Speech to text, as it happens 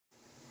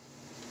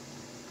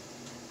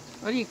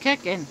What are you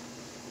cooking?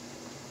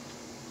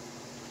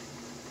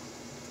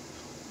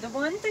 The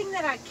one thing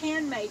that I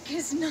can make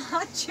is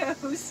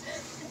nachos.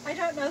 I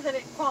don't know that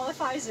it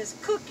qualifies as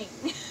cooking.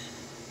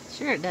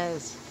 Sure it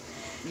does.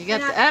 You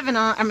got the oven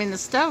on, I mean the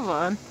stove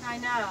on. I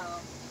know.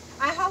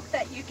 I hope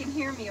that you can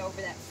hear me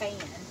over that fan.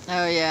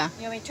 Oh yeah.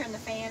 You want me to turn the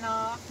fan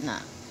off? No.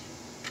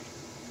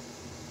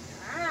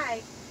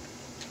 Alright.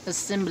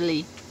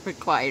 Assembly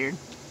required.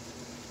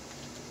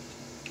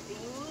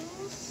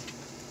 Beans.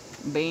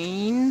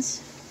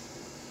 Beans.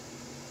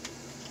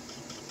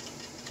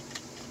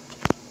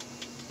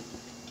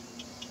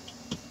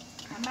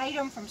 I made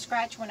them from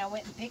scratch when I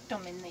went and picked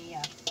them in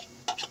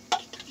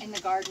the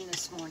garden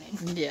this morning.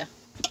 Yeah.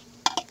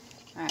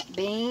 Alright,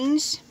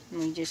 beans. And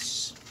we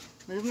just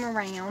move them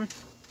around.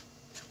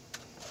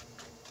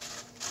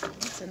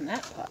 What's in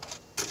that pot?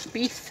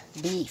 Beef.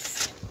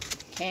 Beef.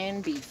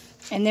 Canned beef.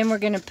 And then we're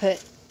going to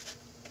put,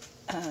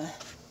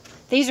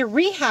 these are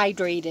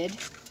rehydrated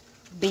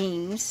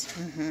beans.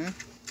 Mm-hmm.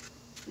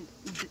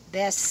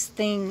 Best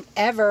thing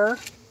ever.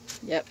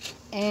 Yep.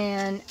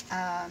 And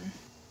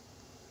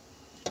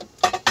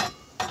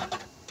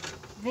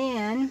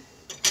then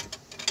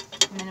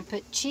I'm going to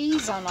put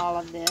cheese on all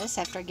of this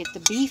after I get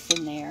the beef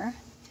in there.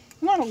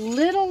 You want a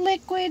little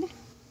liquid,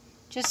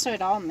 just so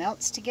it all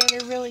melts together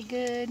really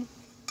good.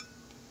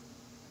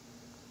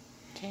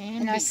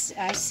 Canned And I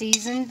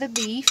seasoned the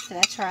beef.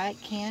 That's right,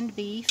 canned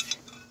beef.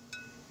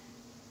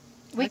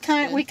 We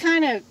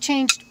kind of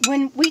changed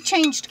when we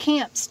changed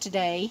camps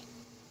today,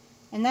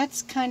 and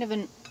that's kind of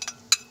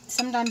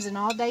sometimes an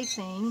all-day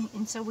thing,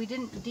 and so we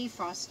didn't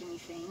defrost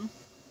anything.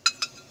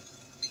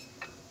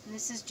 And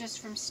this is just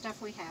from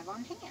stuff we have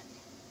on hand.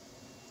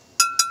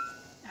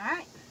 All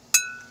right.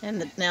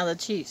 And now the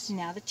cheese.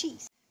 Now the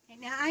cheese. Okay,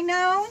 now I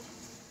know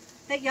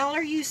that y'all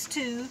are used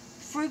to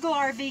Frugal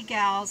RV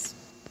Gals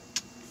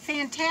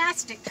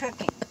fantastic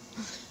cooking.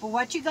 But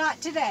what you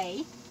got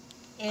today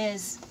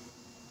is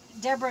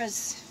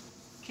Debra's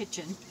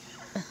kitchen.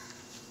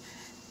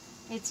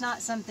 It's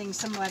not something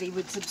somebody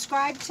would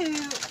subscribe to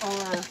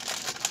or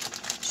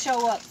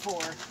show up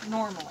for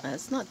normally.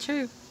 That's not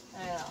true.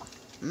 Well,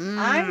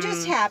 I'm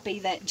just happy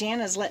that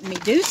Jana's letting me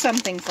do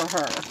something for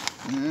her.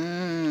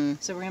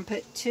 So we're going to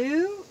put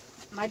 2.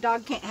 My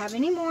dog can't have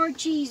any more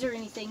cheese or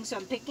anything, so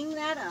I'm picking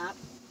that up.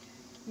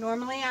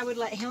 Normally I would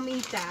let him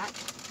eat that.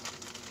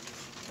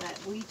 But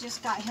we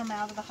just got him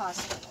out of the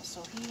hospital,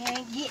 so he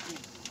ain't getting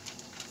it.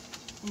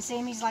 And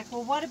Sammy's like,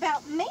 well, what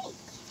about me?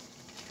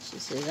 She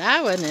says,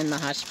 I wasn't in the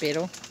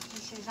hospital. She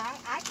says,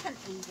 I can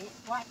eat it.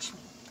 Watch me.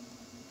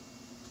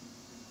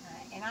 All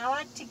right, and I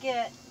like to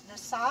get the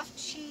soft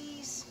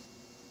cheese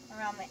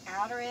around the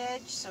outer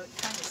edge so it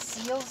kind of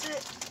seals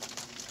it.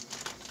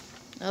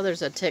 Oh,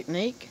 there's a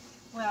technique?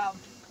 Well,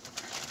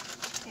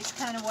 it's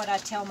kind of what I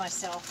tell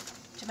myself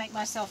to make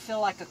myself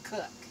feel like a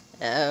cook.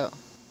 Oh.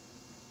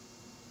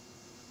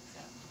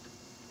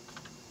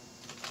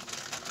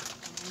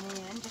 And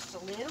then just a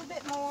little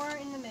bit more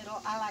in the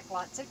middle. I like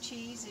lots of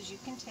cheese, as you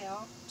can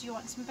tell. Do you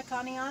want some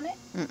pecani on it?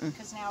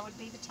 Because now would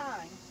be the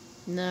time.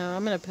 No,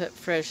 I'm going to put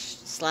fresh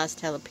sliced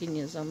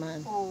jalapenos on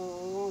mine.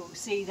 Oh,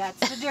 see, that's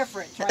the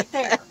difference right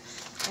there.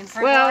 And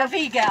for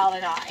RV Gal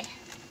and I.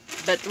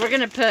 But we're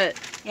going to put...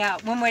 Yeah,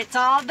 when it's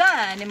all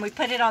done and we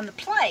put it on the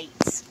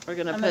plates, I'm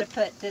going to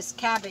put this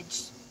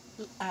cabbage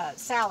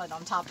salad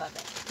on top of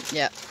it.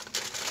 Yep.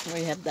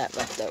 We had that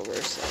left over,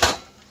 so...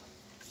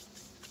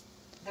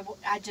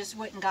 I just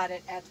went and got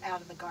it out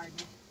of the garden.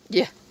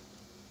 Yeah.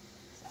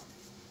 So.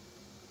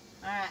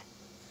 All right.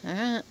 All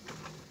right.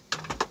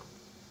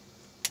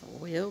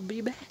 We'll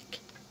be back.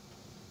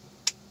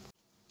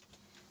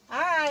 All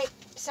right.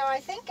 So I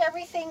think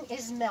everything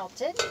is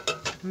melted.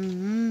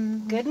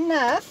 Good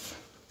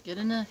enough. Good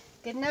enough.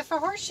 Good enough for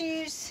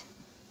horseshoes.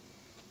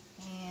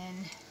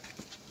 And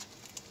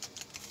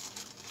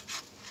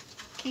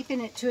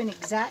keeping it to an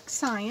exact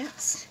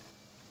science.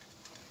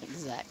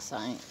 Exact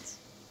science.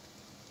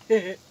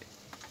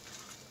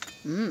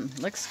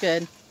 Looks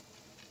good.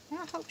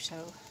 I hope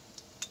so.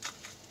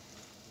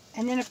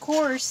 And then, of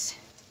course,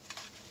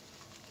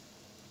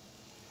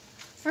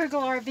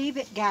 Frugal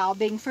RV Gal,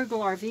 being Frugal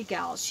RV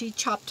Gal, she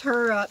chopped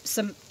her up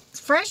some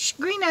fresh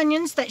green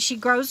onions that she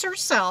grows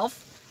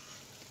herself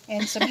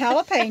and some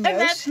jalapenos.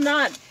 That's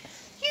not...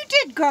 You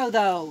did grow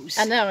those.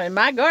 I know, in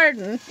my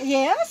garden.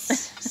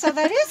 Yes, so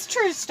that is a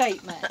true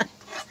statement.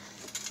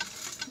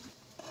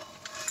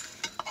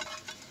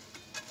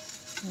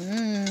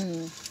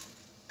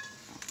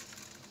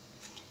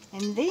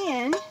 And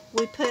then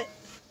we put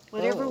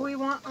whatever we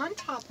want on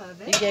top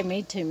of it. You gave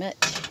me too much.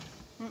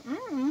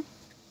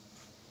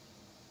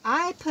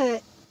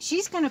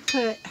 She's going to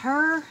put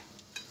her,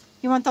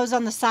 you want those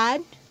on the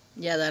side?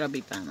 Yeah, that'll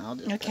be fine. I'll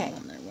just put them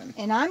on there one.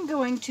 And I'm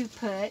going to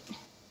put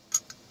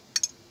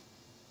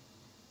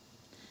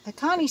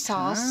pecani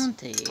sauce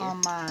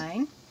on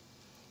mine.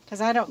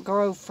 Because I don't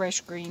grow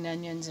fresh green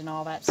onions and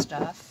all that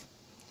stuff.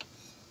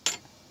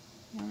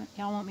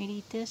 Y'all want me to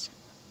eat this?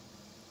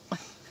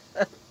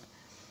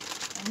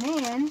 And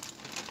then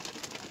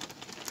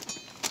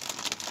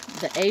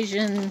the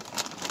Asian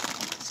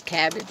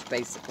cabbage,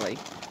 basically.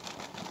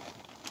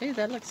 Ooh,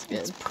 that looks good.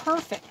 It's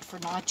perfect for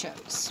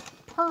nachos.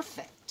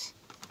 Perfect.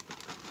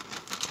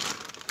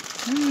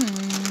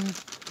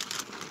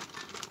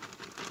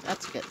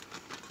 That's good.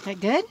 That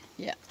good?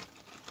 Yeah.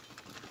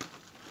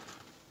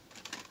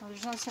 Well,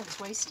 there's no sense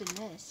wasting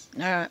this.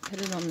 Alright,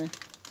 put it on there.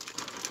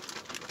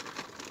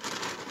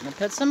 Now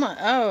put some on.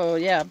 Oh,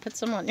 yeah, put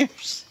some on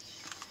yours.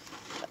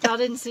 Y'all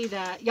didn't see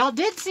that. Y'all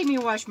did see me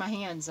wash my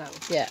hands, though.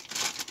 Yeah.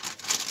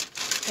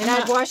 And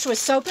I'd washed with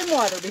soap and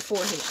water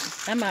beforehand.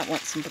 I might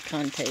want some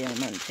picante on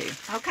mine, too.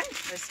 Okay,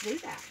 let's do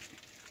that.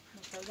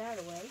 I'll throw that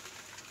away.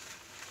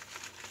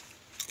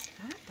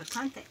 All right,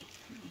 picante.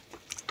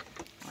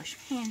 Wash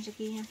your hands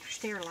again.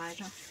 Sterilize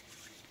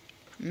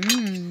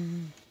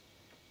them.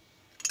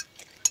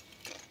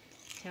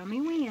 Tell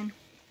me when.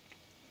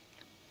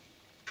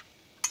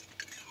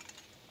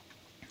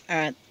 All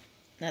right.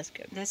 That's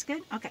good. That's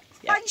good? Okay.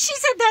 Yeah. Oh, she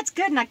said that's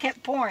good, and I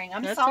kept pouring.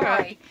 I'm That's sorry.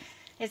 right.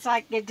 It's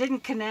like it didn't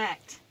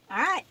connect. All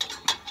right.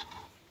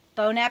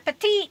 Bon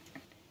appetit.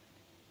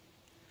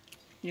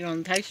 You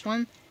want to taste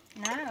one?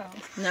 No.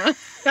 No?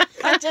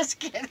 I'm just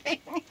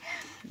kidding. All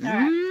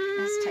right.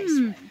 Let's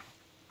taste one.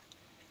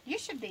 You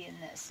should be in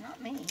this,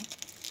 not me.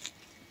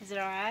 Is it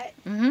all right?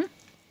 Mm-hmm.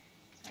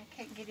 I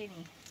can't get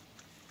any.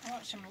 I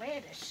want some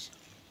lettuce.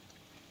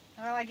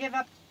 Well, I give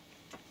up.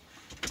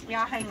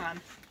 Yeah, hang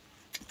on.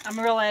 I'm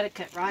real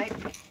etiquette, right?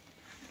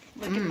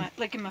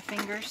 Look at my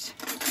fingers.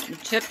 The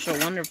chips are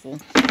wonderful.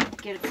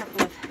 Get a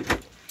couple of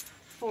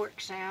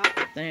forks out.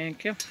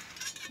 Thank you.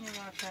 You're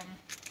welcome.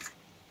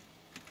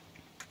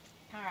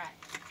 All right.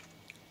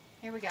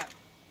 Here we go.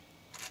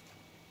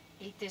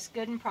 Eat this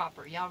good and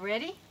proper. Y'all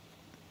ready?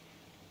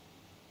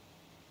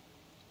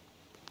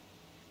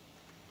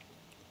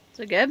 Is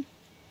it good?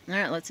 All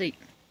right, let's eat.